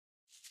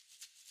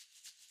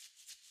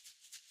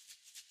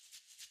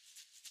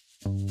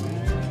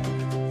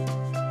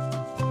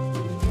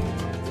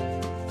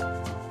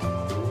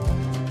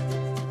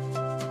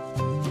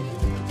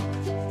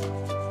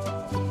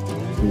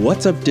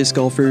What's up, disc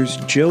golfers?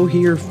 Joe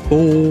here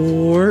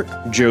for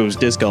Joe's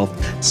Disc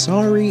Golf.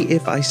 Sorry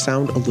if I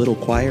sound a little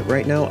quiet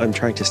right now. I'm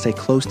trying to stay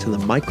close to the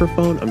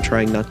microphone. I'm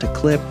trying not to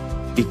clip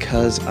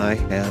because I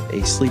have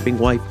a sleeping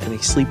wife and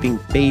a sleeping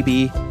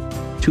baby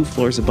 2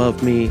 floors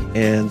above me,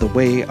 and the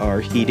way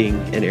our heating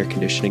and air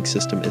conditioning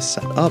system is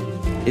set up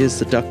is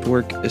the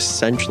ductwork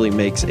essentially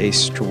makes a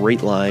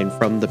straight line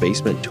from the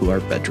basement to our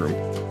bedroom.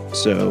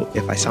 So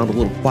if I sound a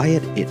little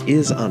quiet, it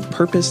is on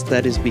purpose.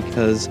 That is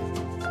because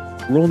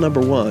rule number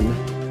one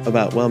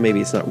about, well,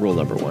 maybe it's not rule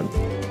number one.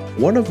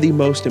 One of the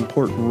most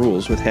important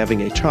rules with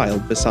having a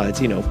child, besides,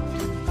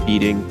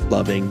 feeding,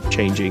 loving,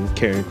 changing,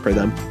 caring for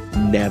them,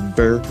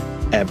 never,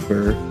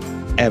 ever,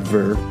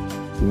 ever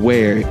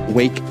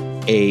wake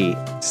a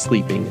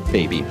sleeping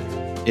baby.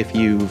 If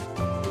you've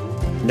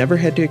never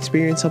had to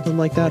experience something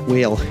like that,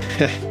 well,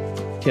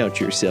 count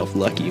yourself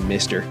lucky,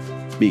 mister,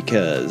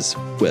 because,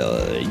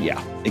 well,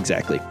 yeah,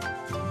 exactly.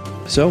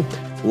 So,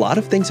 a lot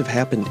of things have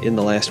happened in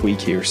the last week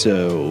here,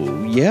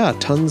 so yeah,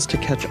 tons to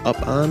catch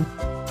up on.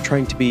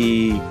 Trying to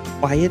be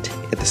quiet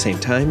at the same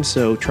time,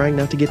 so trying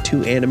not to get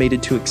too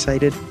animated, too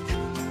excited.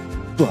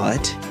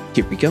 But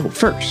here we go.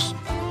 First,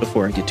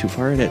 before I get too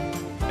far in it,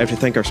 I have to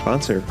thank our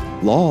sponsor,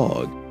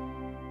 Log.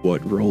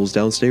 What rolls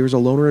downstairs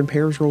alone or in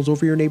pairs rolls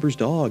over your neighbor's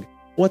dog.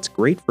 What's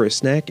great for a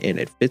snack and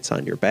it fits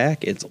on your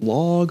back? It's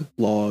Log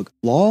from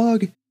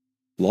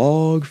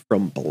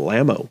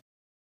Blammo.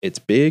 It's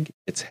big,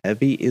 it's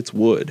heavy, it's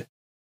wood.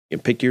 You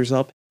can pick yours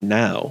up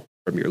now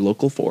from your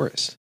local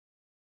forest.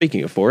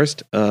 Speaking of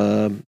forest,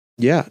 no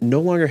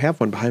longer have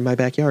one behind my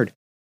backyard.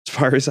 As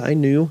far as I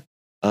knew,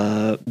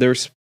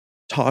 there's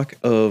talk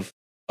of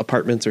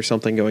apartments or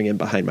something going in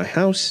behind my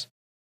house.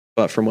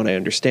 But from what I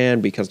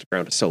understand, because the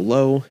ground is so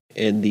low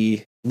and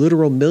the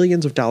literal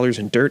millions of dollars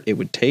in dirt it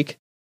would take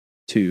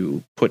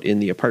to put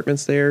in the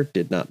apartments there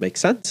did not make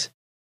sense.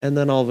 And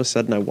then all of a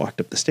sudden I walked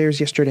up the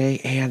stairs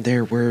yesterday and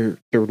there were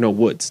no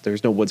woods.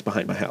 There's no woods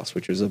behind my house,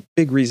 which was a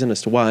big reason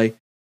as to why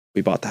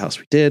we bought the house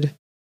we did.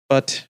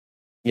 But,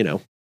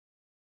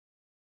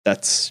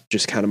 that's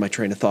just kind of my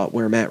train of thought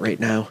where I'm at right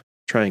now.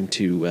 Trying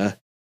to,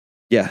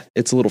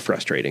 it's a little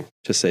frustrating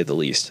to say the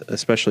least,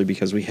 especially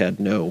because we had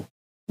no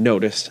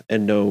notice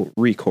and no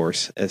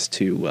recourse as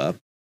to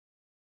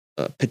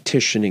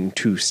petitioning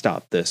to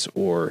stop this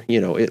or,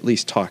 at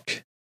least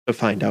talk to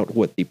find out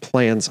what the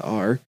plans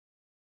are.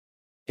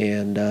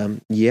 And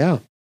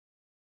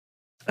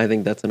I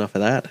think that's enough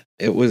of that.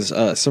 It was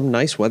some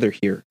nice weather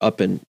here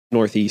up in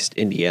Northeast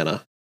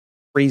Indiana.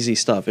 Crazy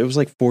stuff. It was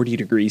like 40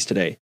 degrees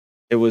today.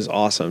 It was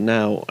awesome.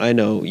 Now, I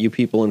know you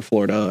people in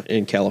Florida,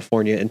 in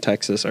California, and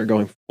Texas are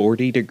going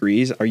 40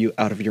 degrees. Are you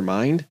out of your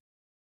mind?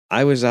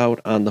 I was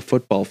out on the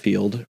football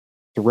field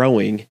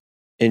throwing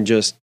in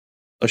just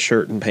a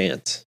shirt and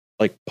pants,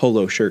 like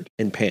polo shirt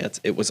and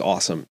pants. It was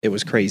awesome. It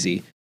was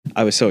crazy.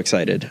 I was so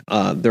excited.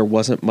 There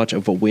wasn't much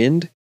of a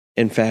wind.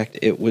 In fact,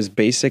 it was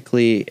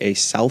basically a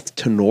south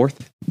to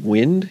north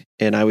wind,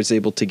 and I was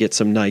able to get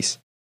some nice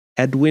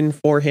headwind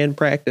forehand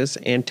practice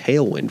and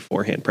tailwind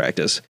forehand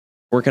practice.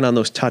 Working on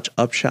those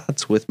touch-up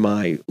shots with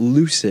my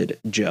Lucid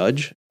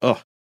Judge.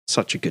 Oh,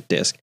 such a good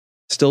disc.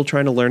 Still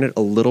trying to learn it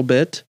a little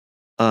bit.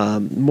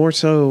 More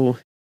so,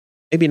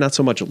 maybe not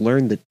so much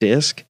learn the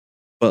disc,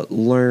 but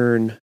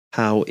learn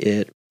how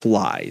it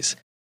flies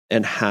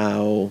and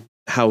how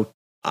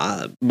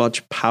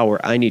much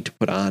power I need to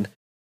put on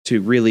to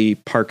really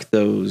park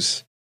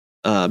those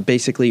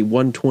basically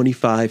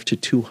 125 to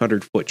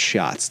 200 foot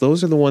shots.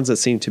 Those are the ones that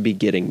seem to be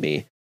getting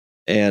me.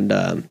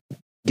 And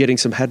getting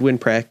some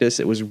headwind practice,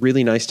 it was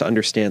really nice to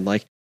understand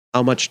like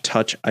how much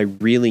touch I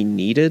really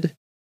needed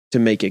to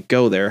make it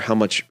go there, how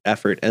much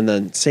effort. And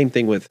then same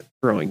thing with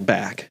throwing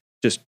back,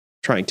 just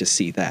trying to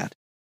see that.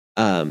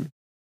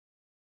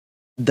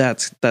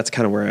 That's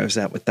kind of where I was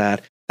at with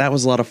that. That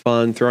was a lot of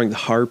fun. Throwing the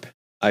harp.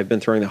 I've been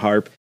throwing the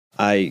harp.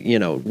 I,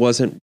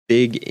 wasn't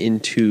big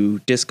into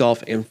disc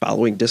golf and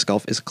following disc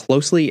golf as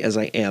closely as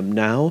I am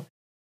now.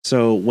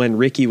 So when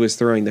Ricky was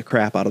throwing the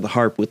crap out of the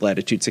harp with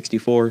Latitude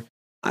 64,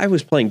 I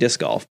was playing disc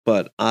golf,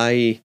 but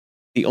the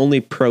only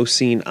pro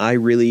scene I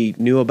really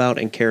knew about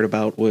and cared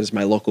about was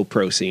my local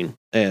pro scene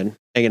and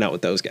hanging out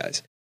with those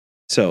guys.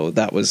 So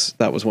that was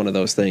one of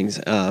those things.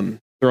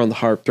 Throwing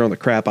the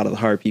crap out of the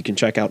harp. You can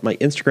check out my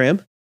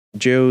Instagram,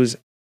 Joe's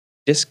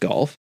Disc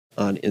Golf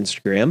on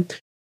Instagram.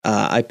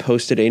 I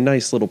posted a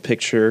nice little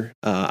picture.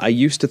 I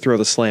used to throw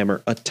the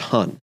slammer a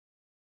ton,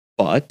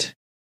 but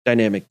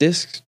Dynamic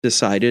Discs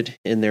decided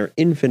in their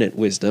infinite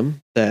wisdom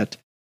that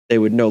they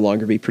would no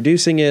longer be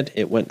producing it.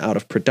 It went out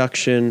of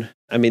production.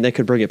 I mean, they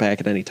could bring it back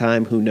at any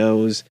time. Who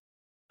knows?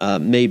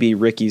 Maybe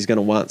Ricky's going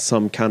to want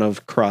some kind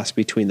of cross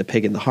between the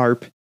pig and the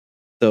harp.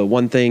 The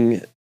one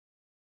thing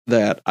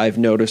that I've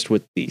noticed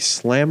with the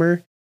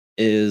slammer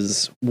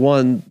is,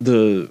 one,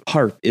 the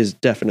harp is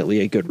definitely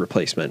a good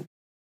replacement,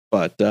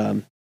 but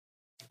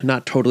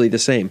not totally the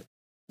same.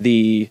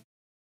 The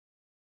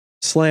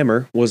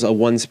Slammer was a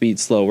 1 speed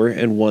slower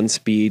and 1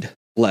 speed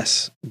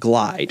less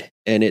glide,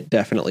 and it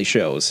definitely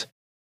shows.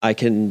 I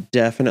can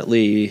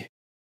definitely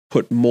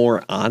put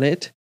more on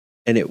it,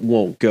 and it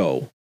won't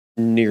go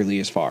nearly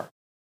as far.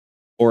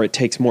 Or it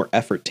takes more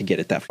effort to get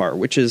it that far,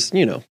 which is,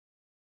 it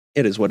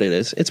is what it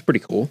is. It's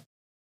pretty cool.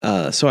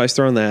 So I was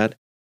throwing that,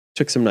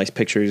 took some nice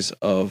pictures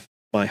of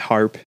my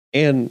harp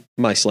and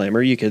my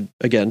slammer. You could,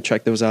 again,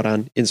 check those out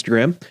on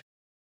Instagram,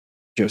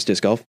 Joe's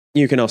Disc Golf.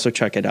 You can also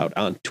check it out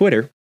on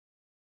Twitter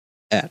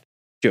at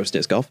Joe's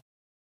Disc Golf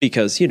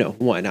because,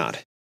 why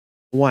not?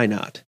 Why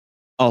not?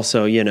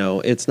 Also,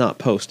 it's not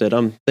posted.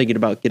 I'm thinking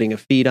about getting a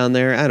feed on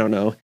there. I don't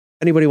know.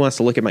 Anybody wants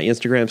to look at my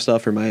Instagram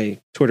stuff or my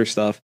Twitter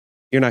stuff,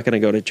 you're not going to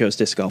go to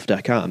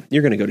joesdiscgolf.com.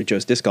 You're going to go to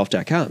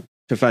joesdiscgolf.com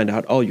to find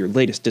out all your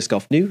latest disc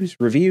golf news,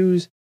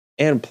 reviews,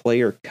 and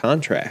player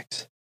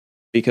contracts.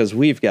 Because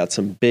we've got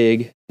some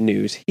big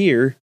news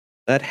here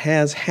that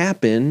has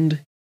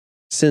happened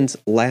since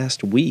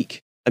last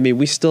week. I mean,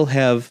 we still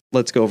have,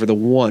 let's go over the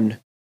one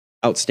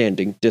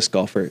outstanding disc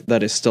golfer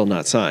that is still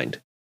not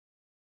signed.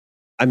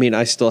 I mean,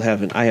 I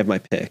have my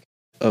pick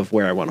of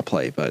where I want to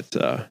play,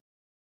 but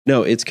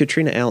no, it's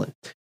Catrina Allen.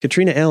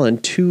 Catrina Allen,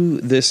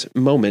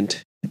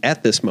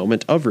 at this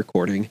moment of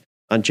recording,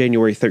 on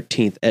January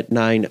 13th at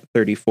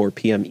 9:34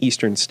 p.m.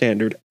 Eastern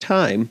Standard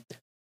Time,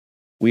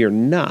 we are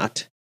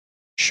not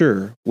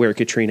sure where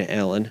Catrina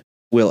Allen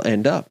will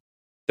end up.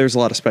 There's a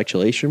lot of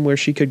speculation where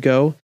she could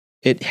go.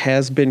 It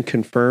has been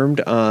confirmed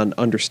on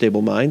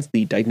Understable Minds,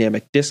 the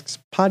Dynamic Discs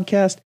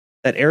podcast,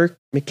 that Eric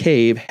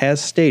McCabe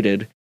has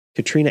stated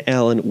Catrina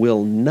Allen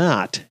will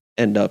not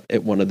end up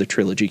at one of the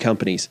trilogy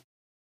companies.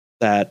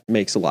 That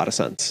makes a lot of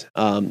sense.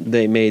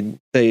 They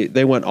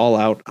went all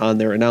out on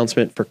their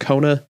announcement for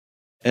Kona,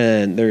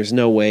 and there's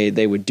no way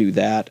they would do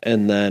that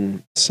and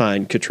then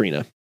sign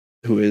Catrina,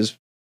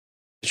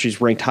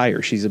 she's ranked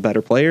higher. She's a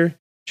better player.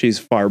 She's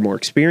far more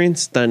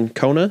experienced than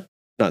Kona.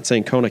 Not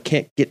saying Kona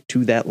can't get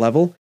to that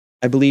level.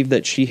 I believe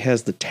that she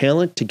has the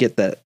talent to get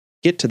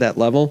to that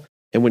level.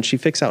 And when she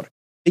figures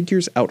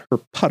out her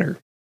putter,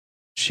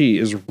 she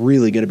is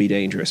really going to be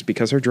dangerous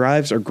because her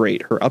drives are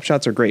great. Her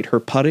upshots are great. Her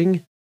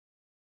putting,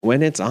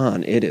 when it's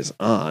on, it is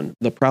on.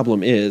 The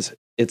problem is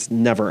it's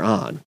never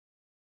on.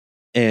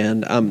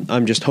 And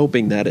I'm just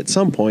hoping that at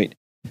some point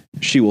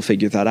she will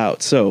figure that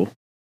out. So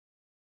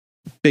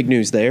big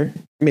news there.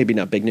 Maybe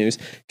not big news.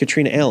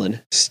 Catrina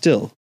Allen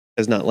still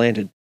has not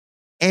landed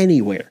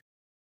anywhere.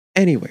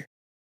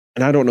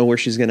 And I don't know where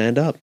she's going to end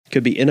up.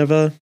 Could be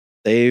Innova.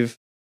 They've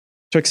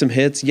took some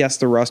hits. Yes,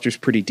 the roster's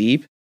pretty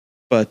deep,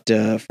 but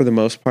for the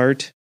most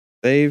part,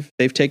 they've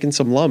taken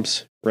some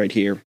lumps right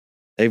here.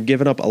 They've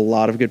given up a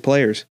lot of good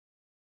players.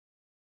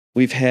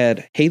 We've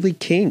had Haley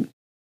King.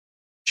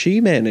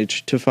 She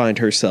managed to find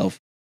herself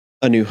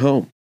a new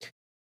home.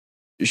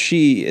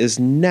 She is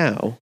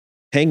now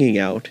hanging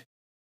out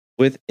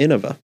with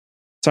Innova.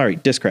 Sorry,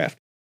 Discraft.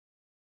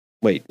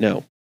 Wait,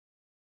 no.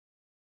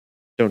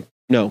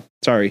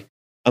 Sorry.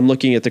 I'm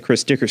looking at the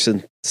Chris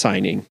Dickerson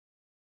signing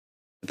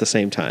at the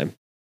same time.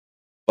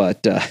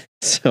 But,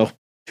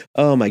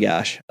 oh my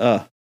gosh.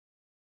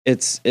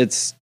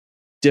 It's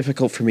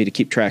difficult for me to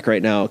keep track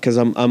right now because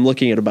I'm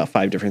looking at about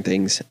 5 different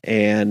things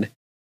and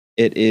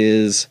it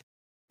is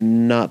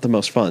not the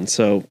most fun.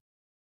 So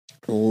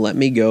let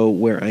me go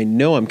where I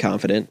know I'm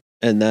confident,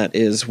 and that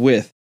is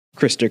with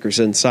Chris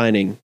Dickerson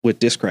signing with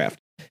Discraft.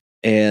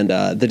 And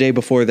the day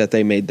before that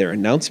they made their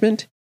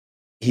announcement,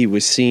 he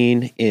was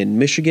seen in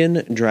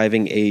Michigan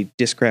driving a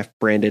Discraft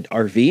branded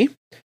RV.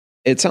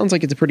 It sounds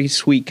like it's a pretty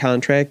sweet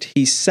contract.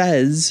 He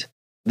says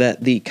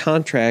that the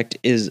contract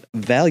is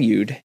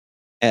valued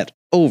at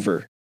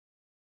over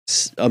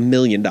 $1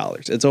 million.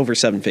 It's over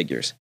 7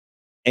 figures.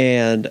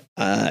 And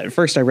at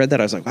first I read that,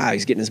 I was like, wow,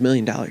 he's getting his $1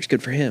 million.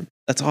 Good for him.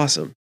 That's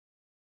awesome.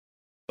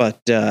 But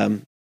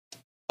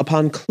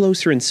upon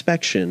closer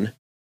inspection,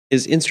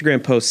 his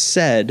Instagram post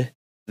said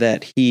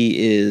that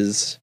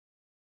his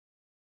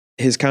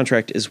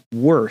contract is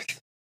worth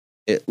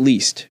at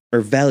least,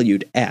 or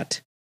valued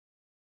at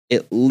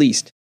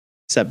least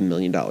 $7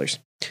 million.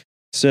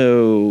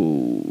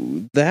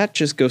 So that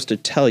just goes to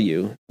tell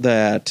you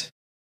that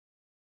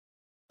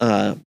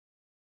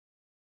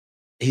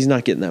he's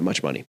not getting that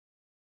much money.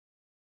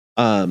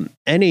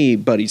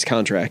 Anybody's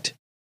contract,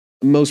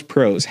 most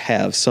pros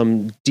have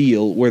some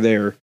deal where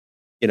they're,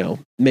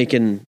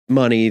 making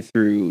money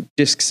through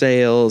disc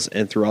sales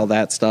and through all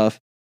that stuff.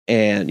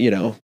 And,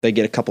 they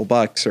get a couple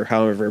bucks or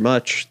however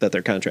much that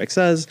their contract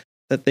says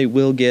that they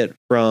will get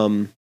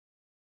from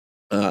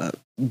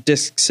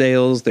disc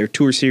sales, their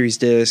Tour Series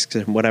discs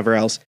and whatever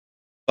else.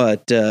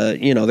 But,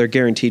 their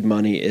guaranteed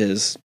money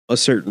is a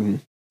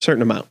certain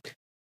amount.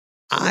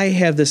 I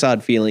have this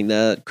odd feeling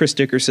that Chris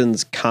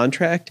Dickerson's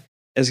contract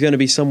is going to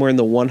be somewhere in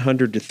the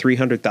 $100,000 to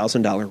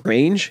 $300,000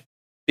 range,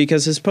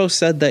 because his post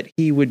said that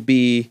he would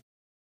be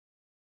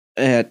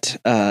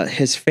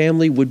his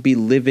family would be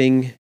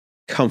living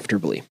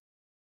comfortably.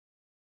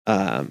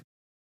 I'm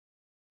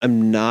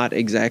not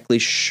exactly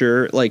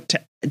sure. Like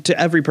to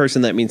every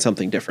person, that means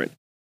something different.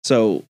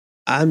 So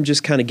I'm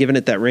just kind of giving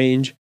it that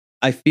range.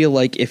 I feel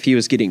like if he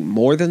was getting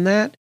more than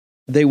that,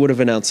 they would have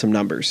announced some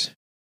numbers,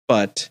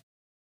 but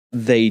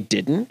they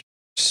didn't.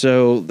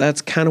 So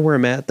that's kind of where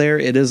I'm at there.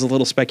 It is a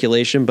little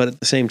speculation, but at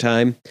the same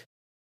time,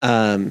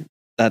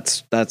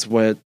 that's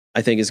what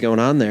I think is going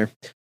on there.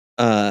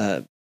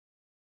 But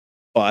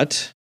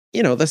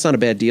that's not a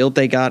bad deal.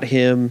 They got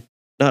him.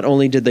 Not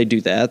only did they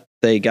do that,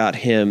 they got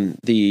him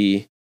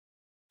the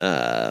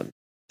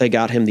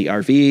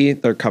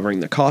RV. They're covering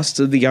the costs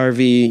of the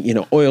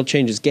RV. Oil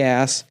changes,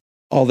 gas,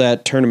 all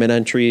that, tournament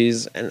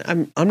entries.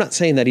 And I'm not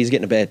saying that he's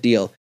getting a bad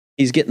deal.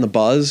 He's getting the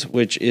buzz,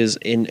 which is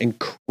an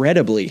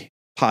incredibly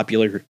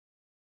popular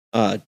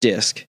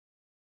disc.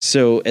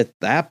 So at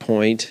that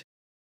point,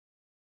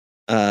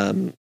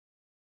 that's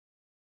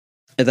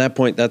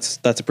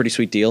a pretty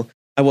sweet deal.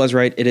 I was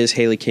right. It is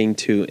Haley King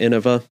to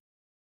Innova.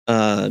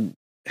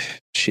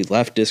 She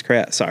left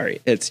Discraft. Sorry,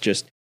 it's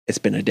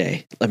been a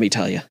day. Let me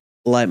tell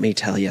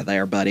you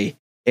there, buddy.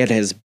 It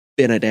has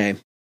been a day,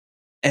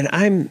 and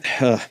I'm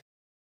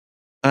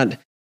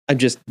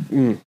just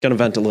gonna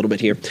vent a little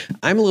bit here.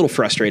 I'm a little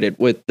frustrated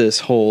with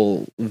this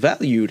whole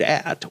valued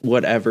at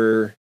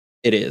whatever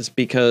it is,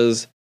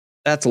 because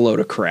that's a load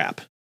of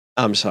crap.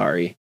 I'm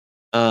sorry.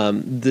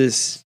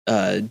 This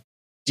thing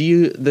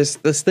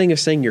of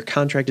saying your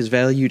contract is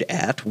valued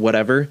at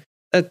whatever,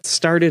 that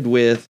started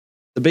with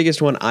the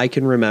biggest one I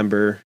can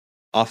remember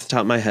off the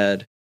top of my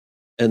head.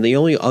 And the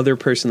only other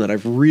person that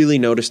I've really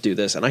noticed do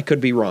this, and I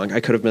could be wrong, I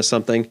could have missed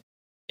something.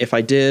 If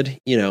I did,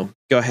 go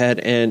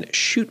ahead and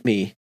shoot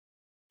me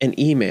an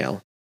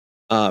email.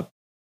 Let's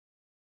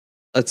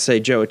say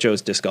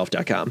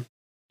joe@joesdiscgolf.com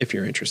if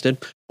you're interested.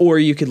 Or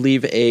you could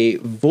leave a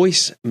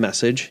voice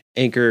message,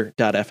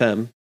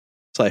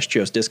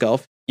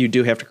 anchor.fm/joesdiscgolf. You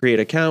do have to create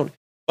an account,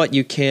 but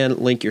you can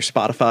link your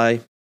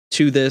Spotify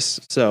to this,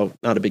 so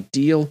not a big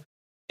deal.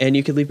 And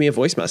you could leave me a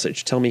voice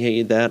message. Tell me,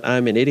 hey, that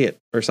I'm an idiot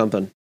or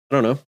something. I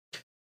don't know.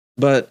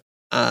 But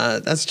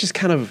it's just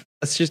kind of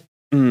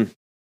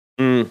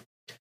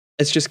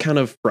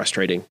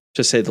frustrating,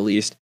 to say the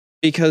least,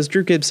 because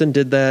Drew Gibson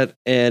did that,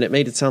 and it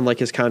made it sound like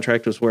his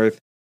contract was worth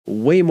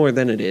way more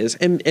than it is.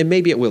 And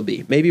maybe it will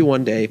be. Maybe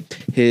one day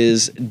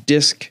his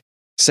disc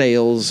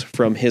sales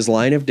from his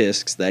line of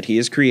discs that he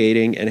is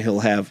creating and he'll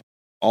have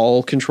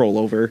all control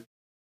over,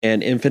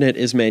 and Infinite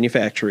is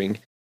manufacturing.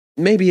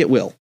 Maybe it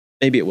will.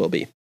 Maybe it will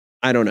be.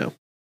 I don't know.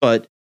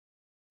 But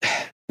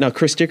now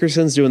Chris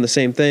Dickerson's doing the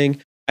same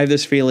thing. I have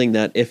this feeling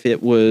that if he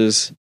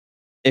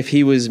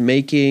was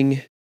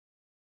making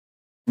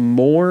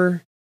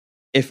more,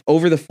 if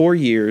over the 4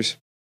 years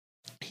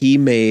he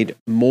made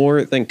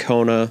more than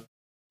Kona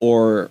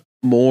or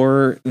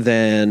more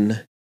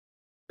than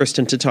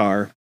Kristen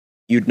Tatar,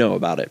 you'd know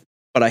about it.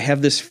 But I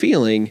have this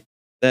feeling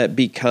that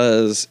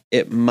because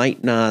it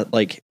might not,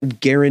 like,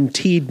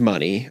 guaranteed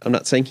money, I'm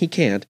not saying he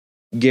can't,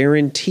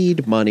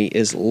 guaranteed money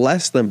is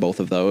less than both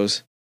of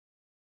those,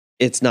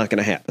 it's not going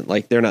to happen.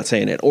 Like, they're not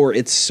saying it, or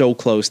it's so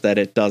close that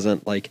it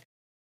doesn't, like,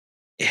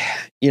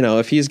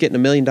 if he's getting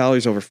 $1 million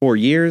over 4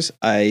 years,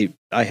 I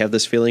have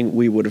this feeling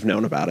we would have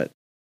known about it.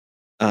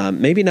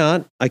 Maybe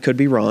not. I could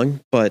be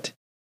wrong, but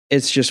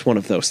it's just one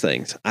of those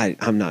things.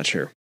 I'm not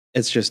sure.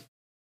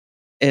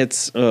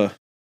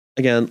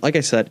 Again, like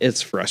I said,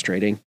 it's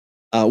frustrating.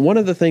 One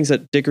of the things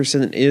that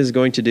Dickerson is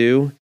going to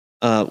do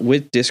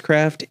with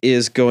Discraft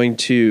is going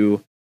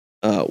to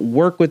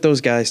work with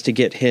those guys to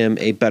get him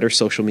a better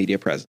social media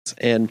presence.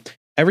 And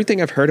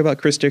everything I've heard about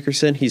Chris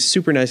Dickerson, he's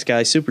super nice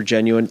guy, super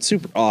genuine,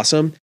 super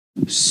awesome,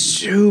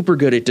 super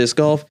good at disc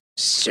golf,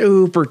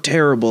 super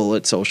terrible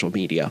at social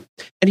media.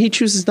 And he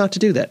chooses not to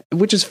do that,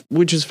 which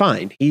is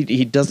fine.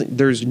 He doesn't,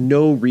 there's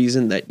no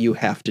reason that you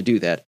have to do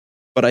that.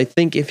 But I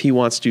think if he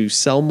wants to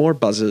sell more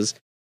buzzes,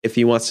 if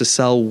he wants to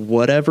sell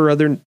whatever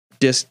other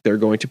disc they're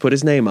going to put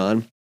his name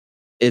on,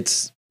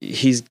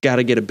 he's got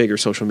to get a bigger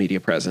social media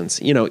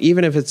presence.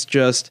 Even if it's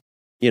just,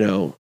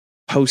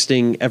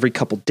 posting every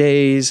couple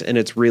days and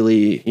it's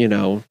really,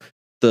 the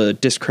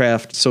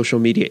Discraft social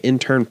media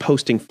intern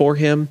posting for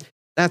him,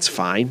 that's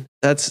fine.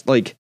 That's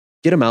like,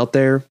 get him out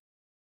there,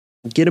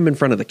 get him in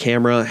front of the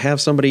camera,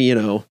 have somebody,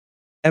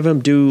 have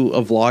him do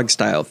a vlog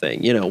style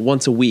thing,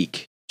 once a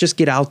week. Just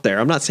get out there.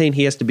 I'm not saying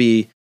he has to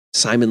be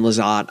Simon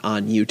Lizotte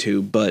on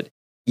YouTube, but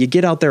you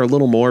get out there a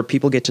little more,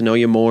 people get to know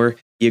you more,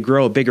 you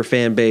grow a bigger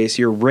fan base,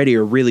 you're already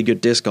a really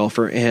good disc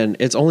golfer, and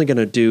it's only going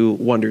to do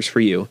wonders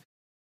for you.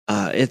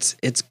 It's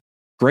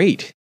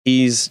great.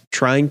 He's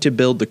trying to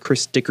build the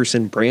Chris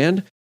Dickerson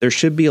brand. There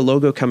should be a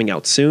logo coming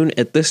out soon.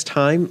 At this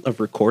time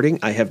of recording,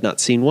 I have not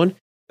seen one.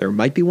 There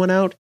might be one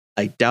out.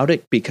 I doubt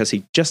it, because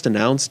he just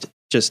announced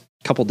just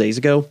a couple days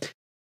ago.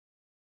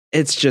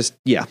 It's just,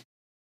 yeah,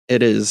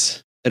 it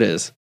is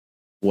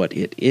what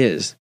it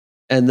is.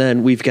 And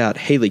then we've got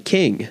Haley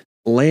King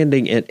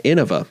landing at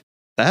Innova.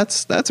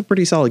 That's a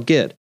pretty solid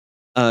get.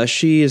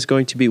 She is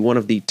going to be one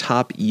of the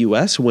top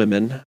U.S.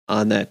 women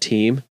on that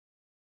team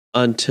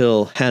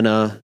until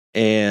Hannah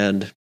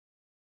and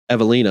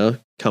Evelina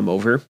come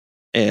over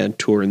and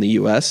tour in the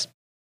U.S.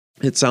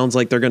 It sounds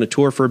like they're going to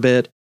tour for a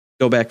bit,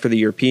 go back for the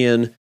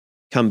European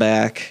come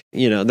back.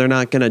 They're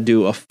not going to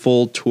do a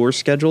full tour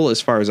schedule as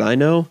far as I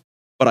know,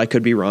 but I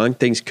could be wrong.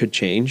 Things could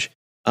change.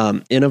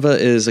 Innova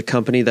is a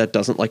company that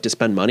doesn't like to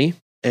spend money.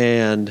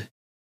 And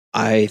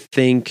I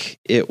think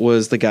it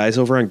was the guys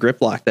over on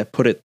Grip Lock that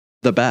put it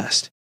the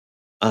best.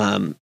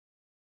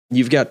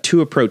 You've got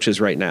two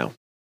approaches right now.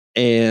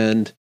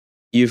 And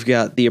you've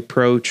got the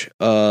approach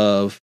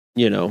of,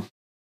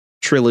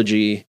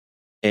 Trilogy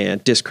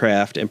and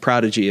Discraft and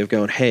Prodigy of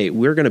going, hey,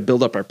 we're going to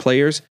build up our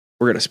players.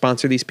 We're going to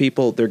sponsor these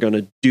people. They're going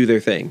to do their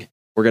thing.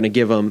 We're going to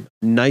give them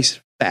nice,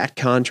 fat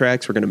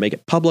contracts. We're going to make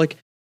it public.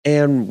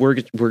 And we're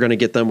going to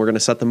get them. We're going to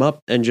set them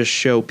up and just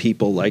show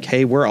people like,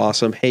 hey, we're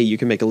awesome. Hey, you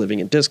can make a living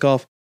in disc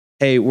golf.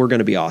 Hey, we're going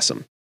to be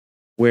awesome.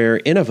 Where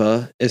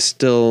Innova is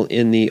still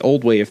in the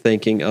old way of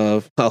thinking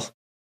of, well,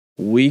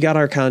 we got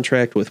our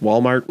contract with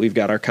Walmart. We've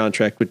got our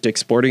contract with Dick's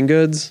Sporting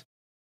Goods.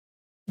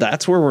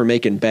 That's where we're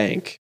making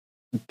bank.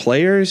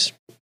 Players,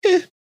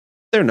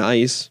 they're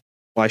nice.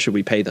 Why should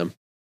we pay them?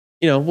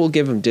 We'll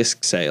give them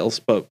disc sales,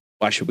 but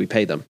why should we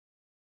pay them?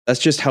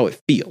 That's just how it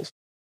feels.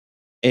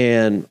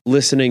 And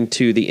listening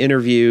to the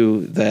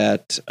interview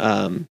that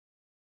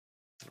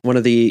one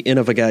of the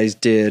Innova guys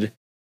did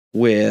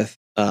with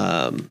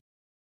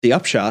the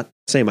Upshot,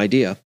 same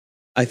idea.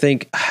 I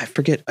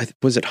forget,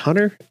 was it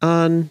Hunter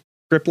on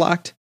Grip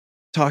Locked?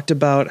 Talked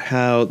about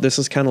how this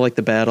is kind of like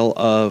the battle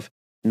of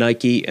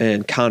Nike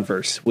and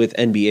Converse with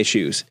NBA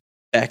shoes.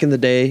 Back in the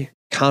day,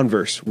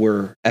 Converse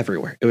were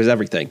everywhere. It was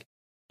everything.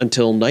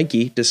 Until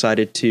Nike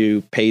decided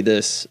to pay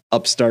this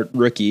upstart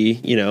rookie,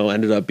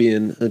 ended up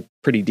being a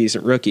pretty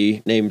decent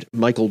rookie named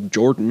Michael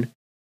Jordan,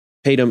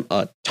 paid him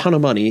a ton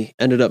of money,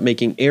 ended up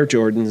making Air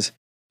Jordans,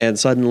 and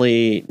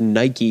suddenly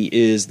Nike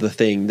is the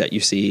thing that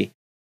you see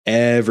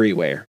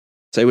everywhere.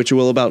 Say what you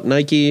will about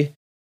Nike.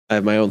 I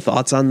have my own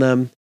thoughts on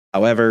them.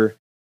 However,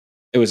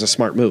 it was a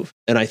smart move.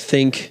 And I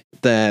think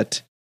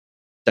that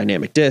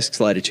Dynamic Discs,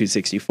 Latitude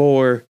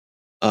 64,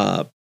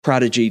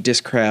 Prodigy,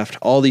 Discraft,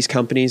 all these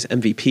companies,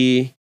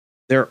 MVP,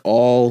 they're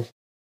all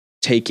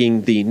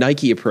taking the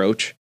Nike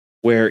approach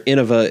where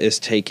Innova is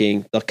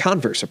taking the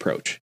Converse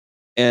approach.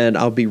 And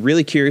I'll be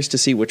really curious to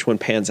see which one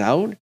pans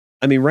out.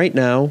 I mean, right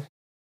now,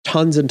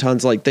 tons and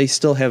tons, like they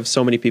still have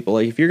so many people.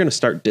 Like if you're going to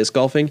start disc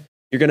golfing,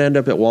 you're going to end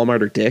up at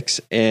Walmart or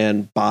Dick's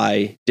and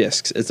buy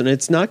discs.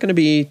 It's not going to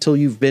be till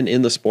you've been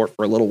in the sport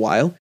for a little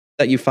while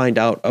that you find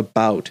out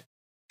about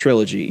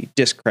Trilogy,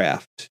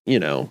 Discraft.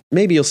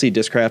 Maybe you'll see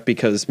Discraft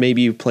because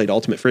maybe you played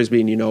Ultimate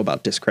Frisbee and you know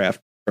about Discraft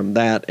from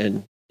that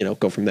and,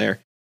 go from there.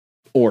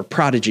 Or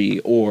Prodigy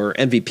or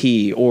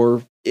MVP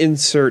or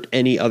insert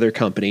any other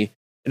company.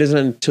 It isn't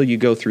until you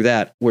go through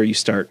that where you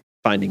start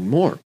finding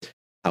more.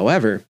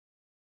 However,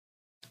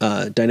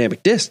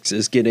 Dynamic Discs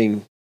is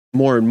getting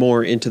more and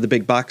more into the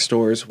big box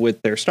stores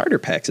with their starter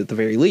packs at the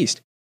very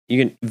least.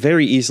 You can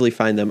very easily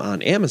find them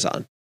on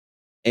Amazon.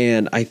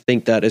 And I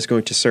think that is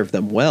going to serve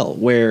them well,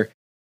 where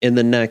in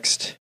the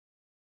next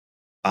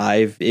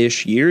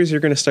 5-ish years,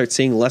 you're going to start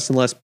seeing less and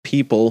less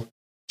people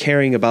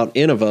caring about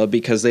Innova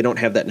because they don't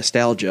have that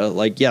nostalgia.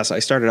 Like, yes, I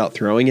started out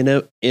throwing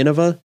in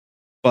Innova,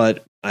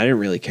 but I didn't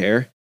really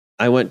care.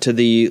 I went to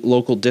the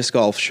local disc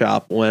golf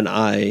shop when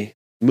I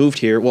moved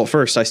here. Well,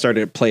 first I started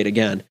to play it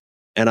again,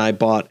 and I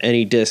bought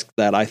any disc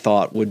that I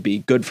thought would be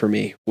good for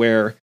me,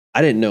 where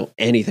I didn't know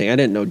anything. I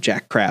didn't know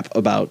jack crap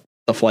about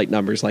the flight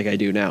numbers like I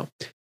do now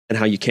and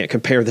how you can't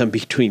compare them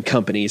between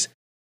companies.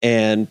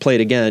 And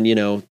played again,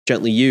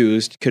 gently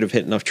used, could have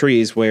hit enough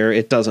trees where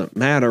it doesn't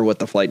matter what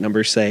the flight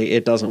numbers say.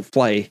 It doesn't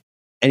fly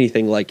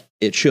anything like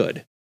it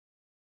should.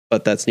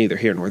 But that's neither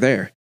here nor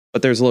there.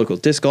 But there's a local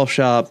disc golf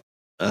shop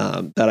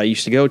that I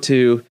used to go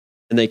to,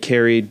 and they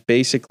carried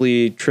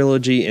basically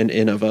Trilogy and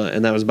Innova,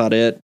 and that was about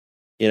it.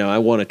 I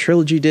won a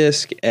Trilogy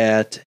disc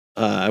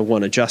I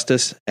won a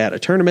Justice at a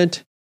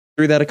tournament,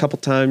 threw that a couple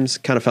times,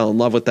 kind of fell in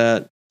love with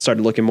that,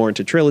 started looking more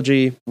into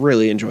Trilogy,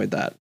 really enjoyed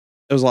that.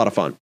 It was a lot of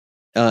fun.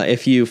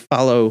 If you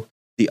follow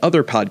the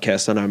other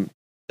podcast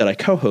that I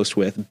co-host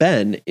with,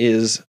 Ben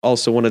is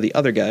also one of the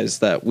other guys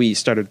that we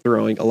started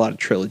throwing a lot of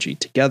Trilogy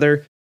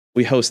together.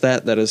 We host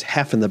that is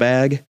Half in the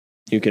Bag.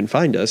 You can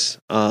find us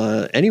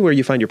anywhere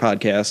you find your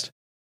podcast,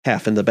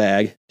 Half in the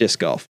Bag Disc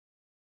Golf.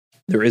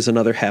 There is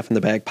another Half in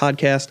the Bag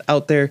podcast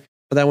out there,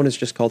 but that one is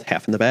just called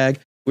Half in the Bag.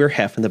 We're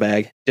Half in the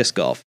Bag Disc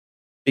Golf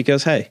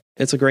because, hey,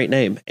 it's a great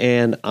name.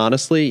 And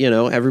honestly,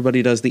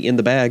 everybody does the In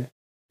the Bag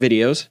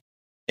videos.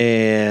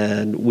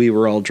 And we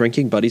were all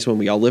drinking buddies when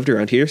we all lived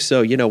around here.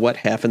 So you know what?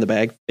 Half in the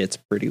Bag fits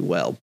pretty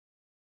well.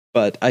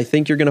 But I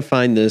think you're going to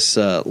find this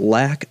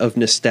lack of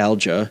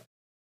nostalgia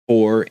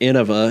for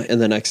Innova in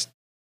the next,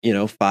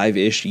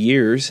 5-ish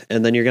years.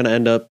 And then you're going to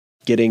end up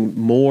getting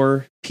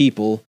more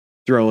people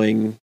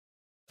throwing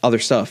other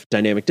stuff,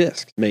 Dynamic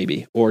Discs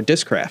maybe, or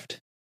Discraft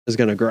is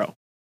going to grow.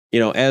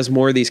 As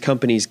more of these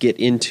companies get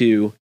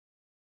into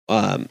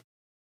the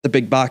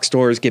big box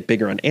stores, get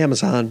bigger on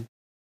Amazon,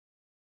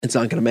 it's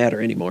not going to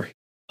matter anymore.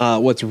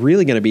 What's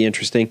really going to be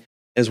interesting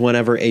is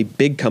whenever a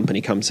big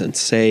company comes in,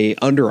 say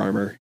Under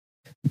Armour,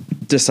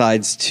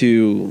 decides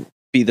to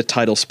be the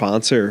title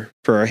sponsor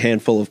for a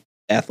handful of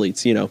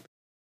athletes.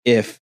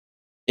 If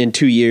in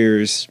 2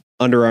 years,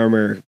 Under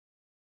Armour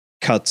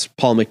cuts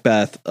Paul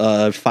Macbeth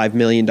a $5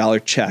 million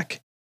check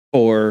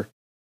for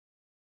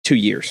 2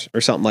 years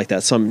or something like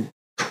that. Some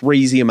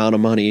crazy amount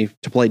of money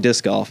to play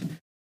disc golf.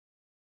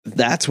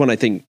 That's when I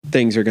think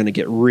things are going to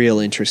get real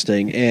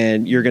interesting.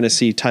 And you're going to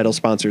see title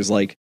sponsors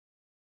like,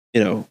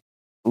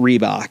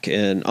 Reebok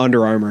and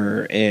Under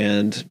Armour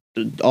and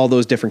all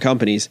those different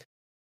companies.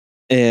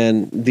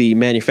 And the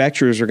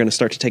manufacturers are going to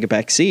start to take a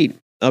back seat.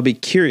 I'll be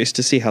curious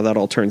to see how that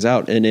all turns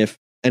out. And if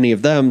any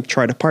of them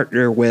try to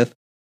partner with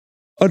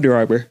Under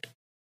Armour.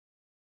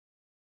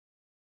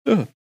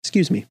 Oh,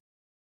 excuse me.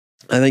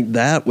 I think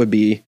that would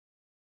be,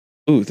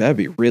 that'd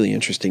be really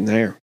interesting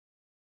there.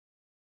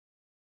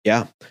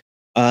 Yeah.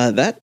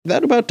 That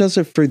about does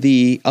it for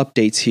the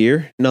updates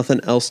here. Nothing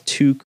else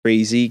too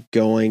crazy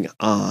going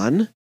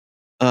on.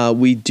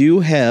 We do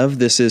have,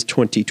 this is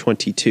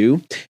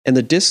 2022, and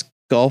the Disc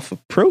Golf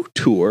Pro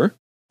Tour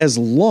has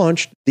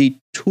launched the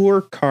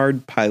Tour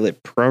Card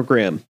Pilot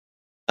Program.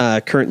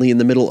 Currently in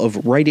the middle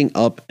of writing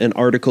up an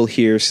article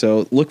here,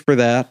 so look for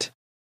that.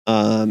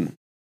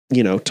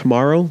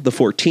 Tomorrow, the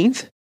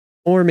 14th,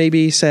 or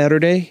maybe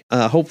Saturday.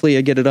 Hopefully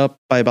I get it up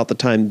by about the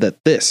time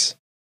that this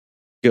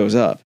goes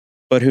up,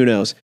 but who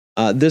knows?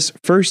 This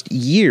first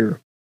year,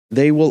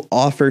 they will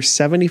offer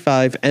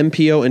 75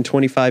 MPO and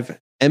 25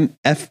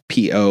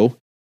 FPO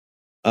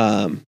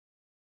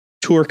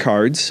tour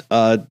cards.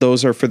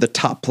 Those are for the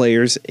top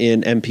players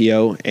in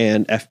MPO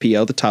and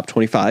FPO, the top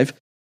 25.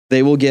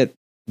 They will get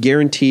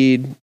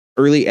guaranteed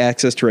early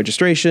access to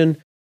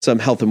registration, some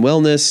health and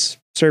wellness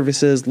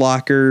services,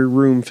 locker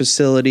room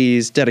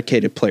facilities,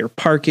 dedicated player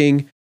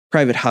parking,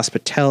 private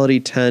hospitality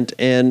tent,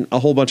 and a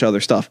whole bunch of other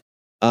stuff.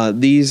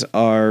 These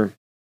tour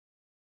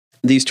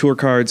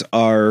cards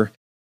are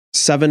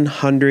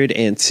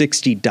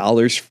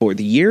 $760 for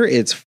the year.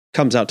 It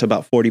comes out to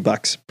about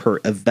 $40 per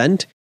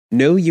event.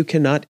 No, you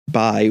cannot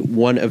buy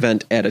one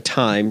event at a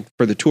time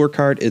for the tour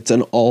card. It's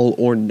an all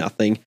or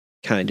nothing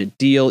kind of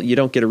deal. You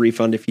don't get a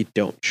refund if you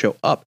don't show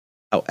up.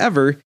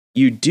 However,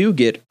 you do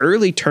get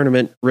early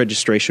tournament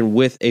registration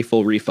with a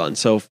full refund.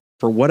 So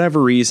for whatever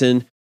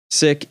reason,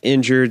 sick,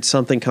 injured,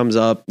 something comes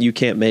up, you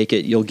can't make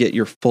it, you'll get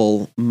your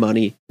full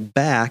money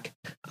back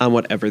on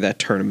whatever that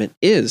tournament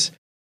is.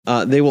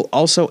 They will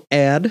also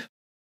add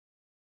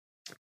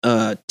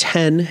 10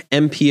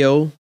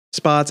 MPO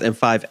spots and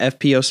 5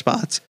 FPO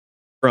spots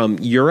from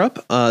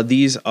Europe.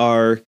 These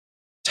are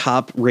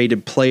top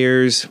rated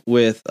players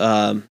with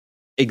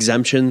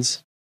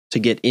exemptions to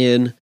get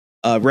in.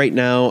 Right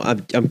now,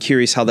 I'm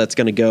curious how that's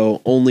going to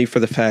go, only for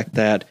the fact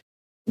that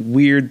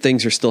weird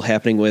things are still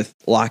happening with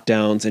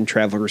lockdowns and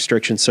travel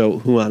restrictions. So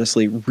who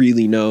honestly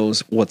really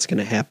knows what's going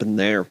to happen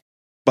there?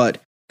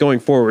 But going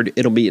forward,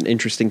 it'll be an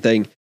interesting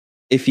thing.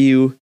 If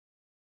you,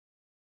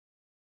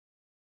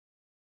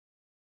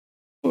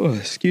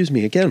 excuse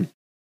me again,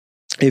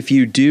 if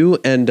you do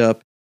end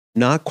up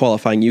not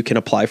qualifying, you can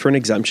apply for an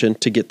exemption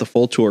to get the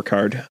full tour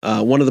card.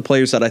 One of the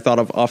players that I thought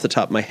of off the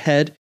top of my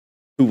head,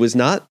 who was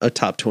not a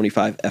top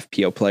 25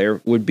 FPO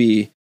player, would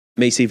be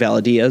Macy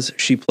Valadiaz.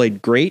 She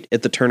played great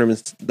at the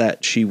tournaments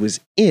that she was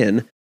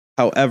in.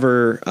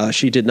 However,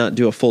 she did not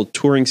do a full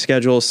touring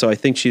schedule, so I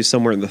think she's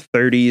somewhere in the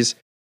 30s.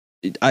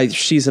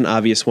 She's an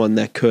obvious one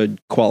that could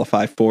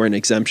qualify for an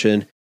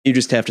exemption. You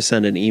just have to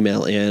send an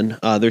email in.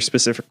 There's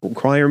specific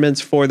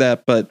requirements for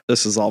that, but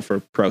this is all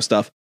for pro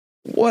stuff.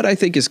 What I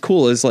think is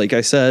cool is, like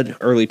I said,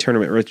 early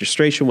tournament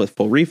registration with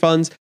full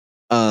refunds,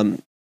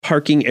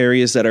 parking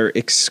areas that are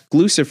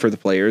exclusive for the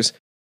players,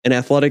 an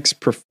athletics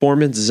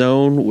performance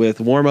zone with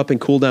warm-up and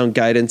cool-down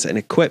guidance and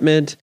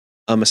equipment,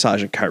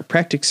 massage and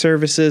chiropractic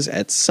services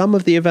at some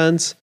of the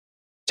events,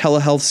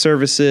 telehealth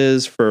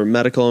services for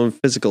medical and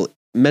physical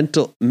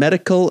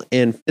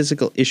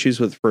issues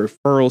with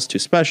referrals to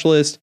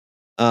specialists,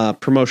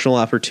 promotional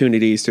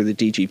opportunities through the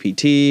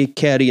DGPT,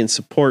 caddy and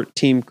support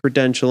team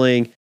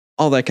credentialing,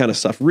 all that kind of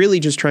stuff. Really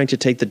just trying to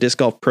take the Disc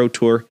Golf Pro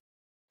Tour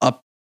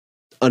up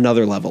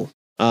another level.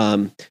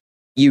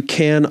 You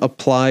can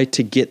apply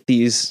to get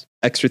these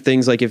extra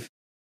things, like if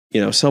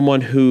someone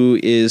who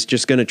is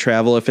just going to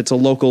travel, if it's a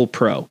local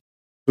pro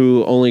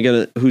who's only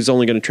going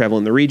to travel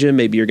in the region,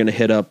 maybe you're going to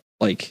hit up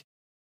like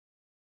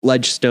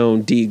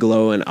Ledgestone,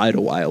 D-Glow, and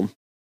Idlewild.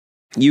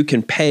 You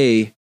can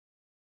pay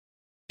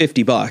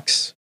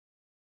 $50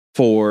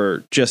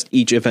 for just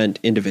each event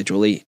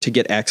individually to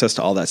get access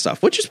to all that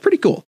stuff, which is pretty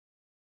cool.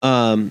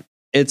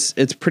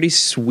 It's pretty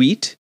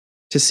sweet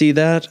to see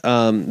that.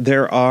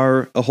 There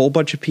are a whole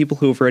bunch of people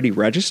who have already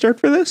registered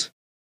for this.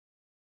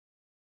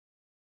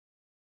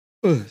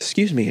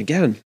 Excuse me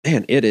again.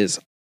 Man, it is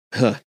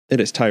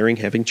tiring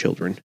having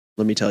children,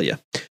 let me tell you.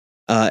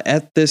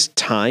 At this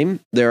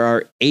time, there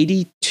are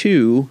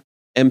 82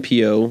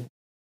 MPO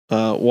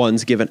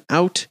ones given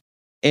out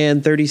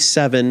and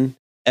 37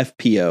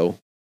 FPO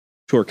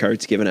tour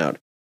cards given out.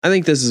 I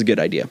think this is a good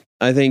idea.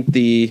 I think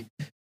the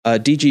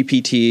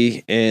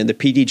DGPT and the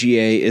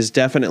PDGA is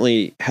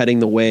definitely heading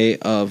the way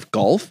of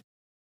golf,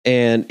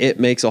 and it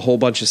makes a whole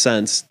bunch of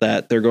sense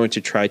that they're going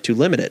to try to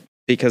limit it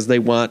because they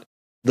want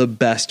the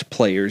best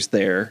players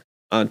there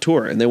on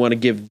tour, and they want to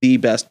give the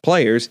best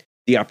players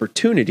the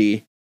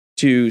opportunity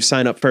to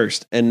sign up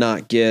first and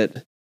not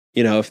get,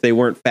 if they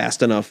weren't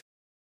fast enough,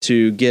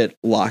 to get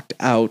locked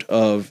out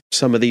of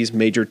some of these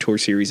major Tour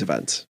Series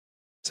events.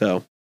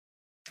 So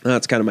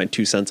that's kind of my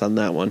 2 cents on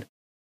that one.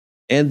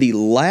 And the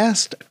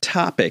last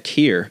topic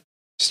here,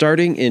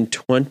 starting in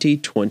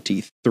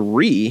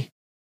 2023,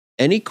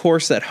 any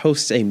course that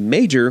hosts a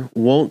major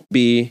won't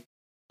be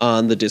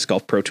on the Disc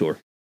Golf Pro Tour.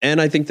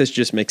 And I think this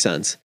just makes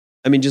sense.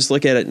 I mean, just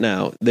look at it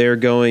now. They're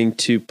going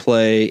to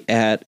play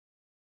at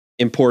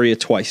Emporia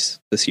twice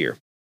this year.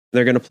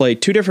 They're going to play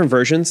 2 different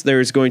versions.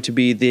 There's going to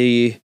be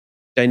the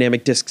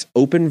Dynamic Discs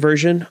Open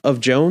version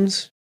of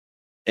Jones,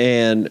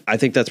 and I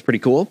think that's pretty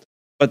cool.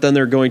 But then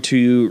they're going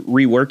to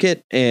rework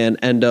it and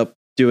end up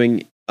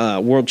doing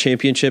World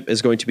Championship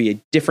is going to be a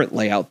different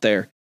layout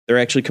there. They're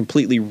actually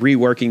completely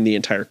reworking the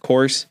entire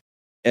course.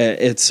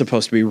 It's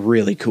supposed to be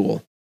really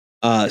cool.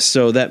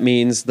 So that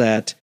means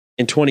that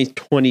in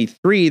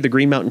 2023, the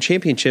Green Mountain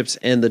Championships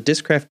and the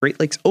Discraft Great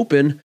Lakes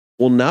Open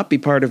will not be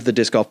part of the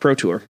Disc Golf Pro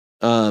Tour.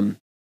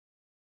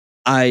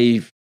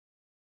 I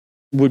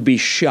would be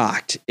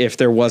shocked if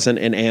there wasn't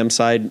an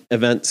AmSide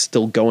event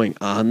still going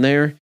on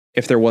there,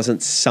 if there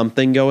wasn't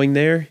something going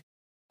there.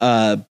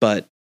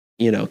 But,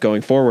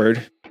 going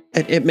forward,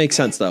 it makes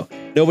sense, though.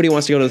 Nobody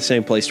wants to go to the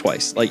same place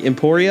twice. Like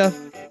Emporia,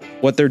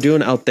 what they're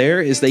doing out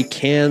there is they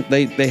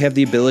have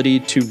the ability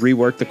to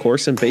rework the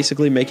course and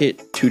basically make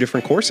it 2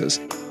 different courses.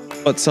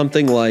 But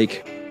something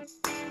like,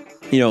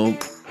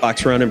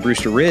 Box Run and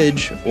Brewster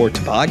Ridge or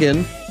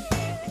Toboggan,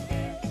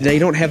 they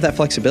don't have that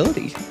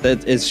flexibility.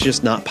 That it's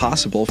just not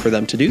possible for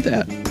them to do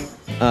that.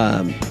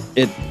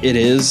 It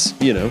is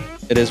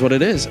what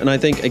it is. And I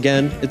think,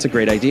 again, it's a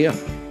great idea.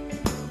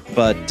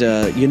 But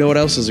you know what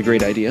else is a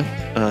great idea?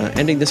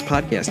 Ending this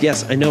podcast.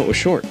 Yes, I know it was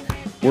short.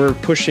 We're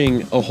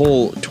pushing a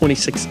whole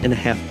 26 and a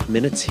half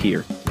minutes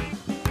here.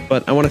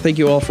 But I want to thank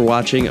you all for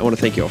watching. I want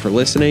to thank you all for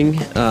listening.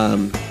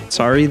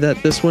 Sorry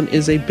that this one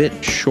is a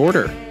bit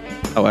shorter.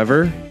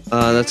 However,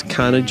 that's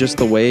kind of just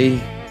the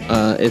way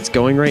it's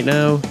going right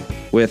now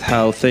with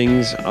how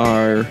things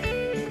are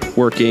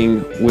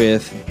working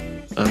with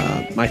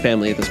my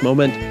family at this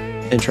moment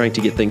and trying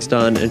to get things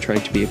done and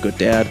trying to be a good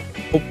dad.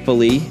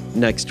 Hopefully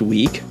next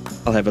week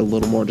I'll have a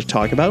little more to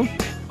talk about.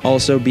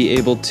 Also be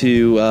able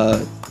to,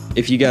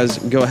 if you guys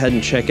go ahead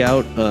and check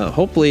out,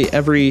 hopefully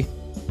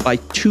by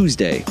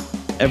Tuesday,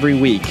 every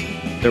week,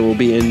 there will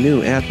be a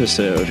new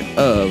episode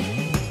of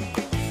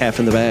Half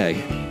in the Bag.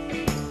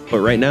 But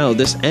right now,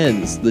 this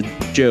ends the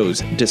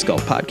Joe's Disc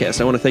Golf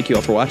Podcast. I want to thank you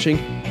all for watching.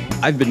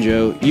 I've been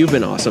Joe. You've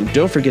been awesome.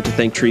 Don't forget to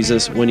thank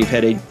Treesus when you've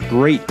had a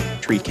great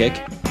tree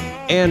kick,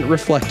 and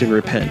reflect and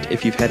repent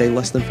if you've had a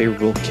less than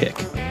favorable kick.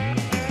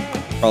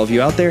 For all of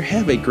you out there,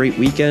 have a great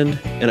weekend,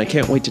 and I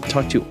can't wait to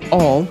talk to you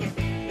all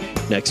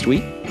next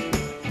week.